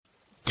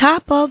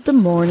Top of the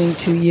morning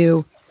to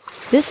you.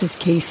 This is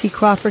Casey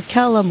Crawford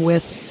Kellum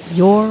with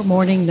Your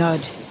Morning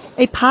Nudge,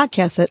 a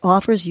podcast that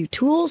offers you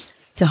tools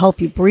to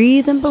help you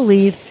breathe and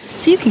believe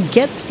so you can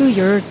get through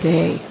your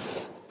day.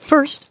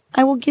 First,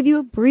 I will give you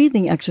a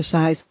breathing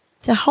exercise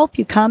to help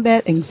you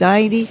combat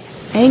anxiety,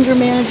 anger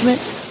management,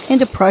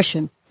 and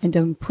depression, and to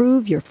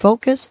improve your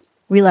focus,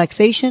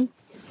 relaxation,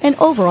 and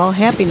overall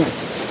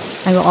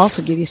happiness. I will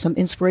also give you some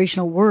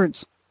inspirational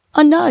words,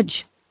 a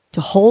nudge, to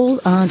hold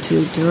on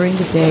to during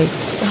the day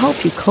to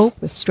help you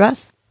cope with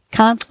stress,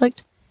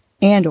 conflict,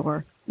 and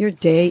or your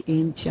day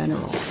in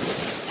general.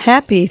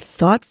 Happy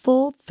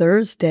Thoughtful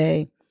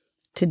Thursday.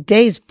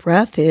 Today's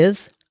breath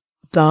is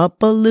the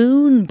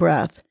balloon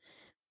breath,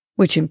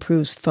 which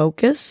improves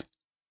focus,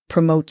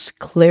 promotes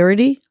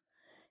clarity,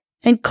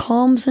 and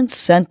calms and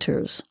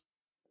centers.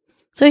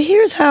 So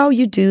here's how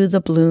you do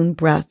the balloon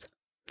breath.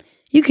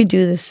 You can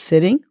do this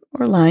sitting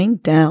or lying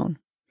down.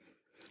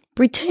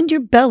 Pretend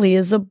your belly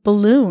is a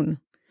balloon,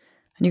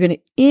 and you're going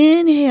to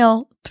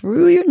inhale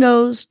through your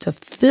nose to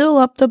fill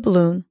up the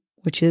balloon,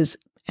 which is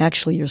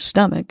actually your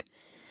stomach.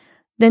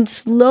 Then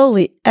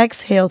slowly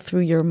exhale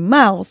through your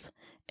mouth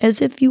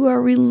as if you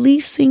are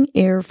releasing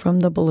air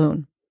from the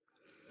balloon.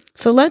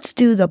 So let's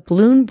do the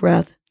balloon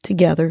breath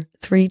together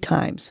 3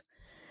 times.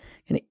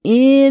 And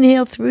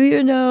inhale through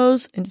your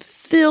nose and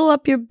fill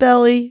up your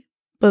belly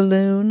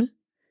balloon.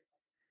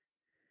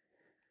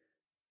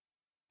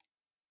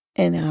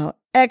 And now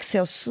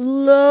exhale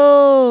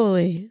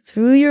slowly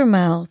through your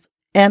mouth,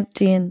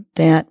 emptying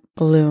that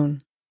balloon.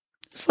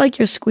 It's like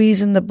you're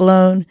squeezing the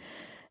balloon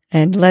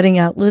and letting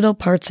out little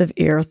parts of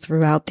air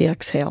throughout the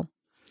exhale.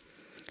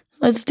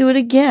 Let's do it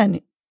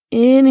again.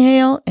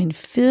 Inhale and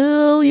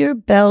fill your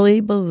belly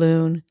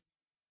balloon.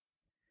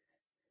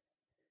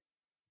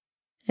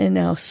 And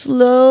now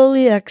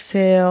slowly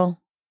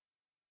exhale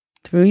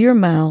through your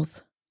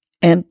mouth,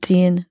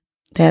 emptying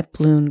that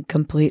balloon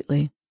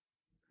completely.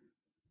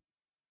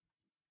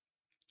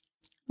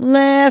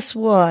 Last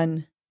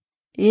one.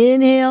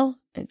 Inhale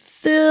and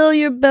fill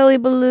your belly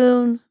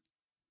balloon.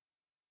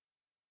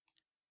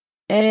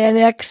 And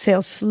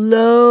exhale,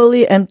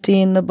 slowly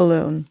emptying the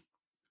balloon.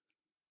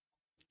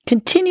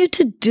 Continue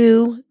to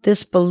do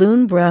this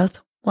balloon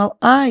breath while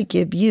I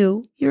give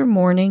you your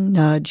morning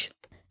nudge.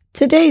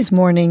 Today's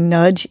morning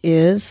nudge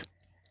is,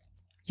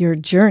 your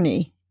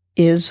journey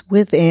is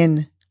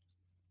within.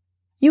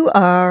 You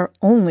are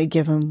only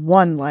given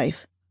one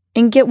life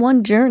and get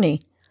one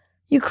journey.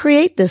 You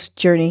create this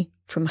journey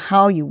from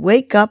how you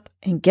wake up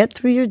and get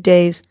through your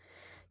days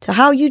to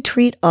how you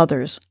treat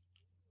others.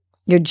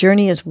 Your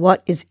journey is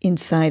what is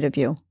inside of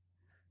you.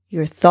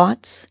 Your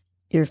thoughts,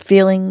 your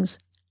feelings,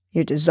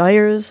 your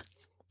desires,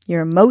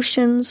 your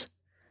emotions,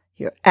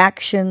 your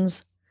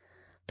actions,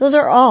 those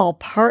are all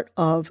part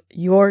of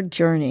your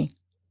journey.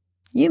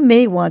 You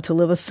may want to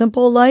live a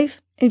simple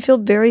life and feel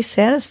very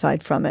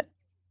satisfied from it.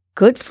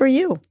 Good for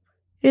you.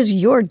 It is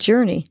your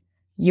journey,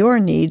 your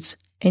needs,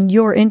 and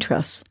your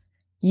interests.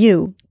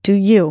 You do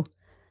you.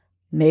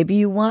 Maybe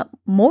you want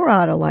more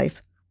out of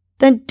life.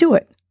 Then do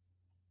it.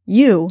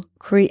 You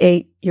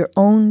create your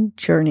own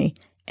journey,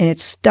 and it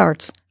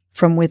starts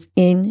from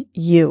within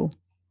you.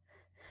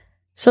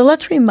 So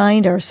let's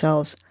remind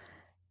ourselves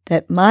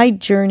that my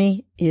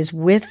journey is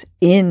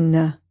within.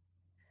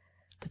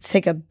 Let's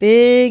take a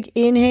big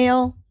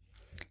inhale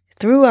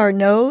through our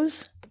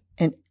nose,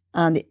 and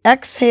on the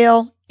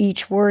exhale,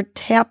 each word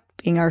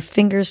tapping our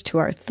fingers to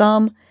our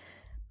thumb.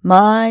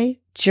 My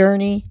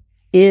journey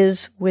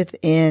is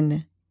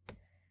within.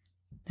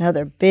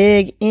 Another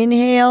big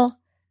inhale.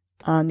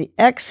 On the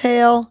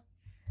exhale,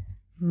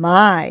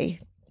 my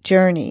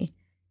journey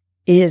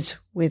is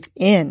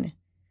within.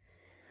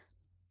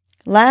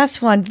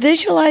 Last one,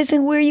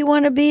 visualizing where you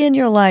want to be in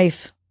your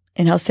life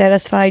and how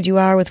satisfied you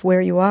are with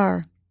where you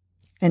are.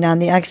 And on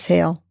the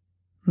exhale,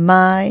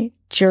 my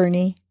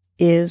journey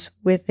is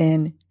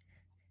within.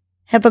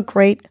 Have a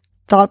great,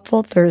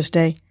 thoughtful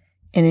Thursday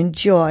and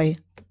enjoy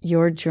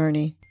your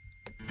journey.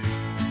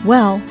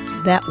 Well,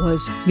 that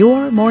was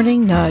your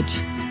morning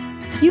nudge.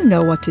 You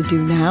know what to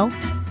do now.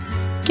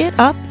 Get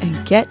up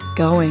and get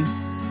going.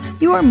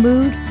 Your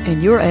mood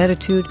and your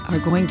attitude are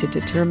going to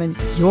determine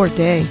your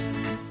day.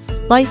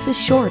 Life is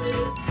short.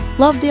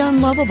 Love the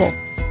unlovable.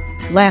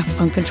 Laugh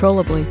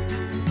uncontrollably.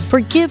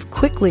 Forgive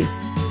quickly.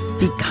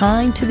 Be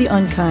kind to the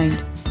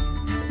unkind.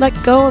 Let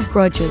go of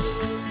grudges.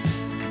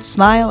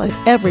 Smile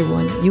at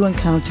everyone you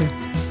encounter.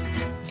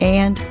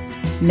 And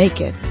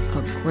make it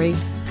a great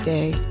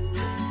day.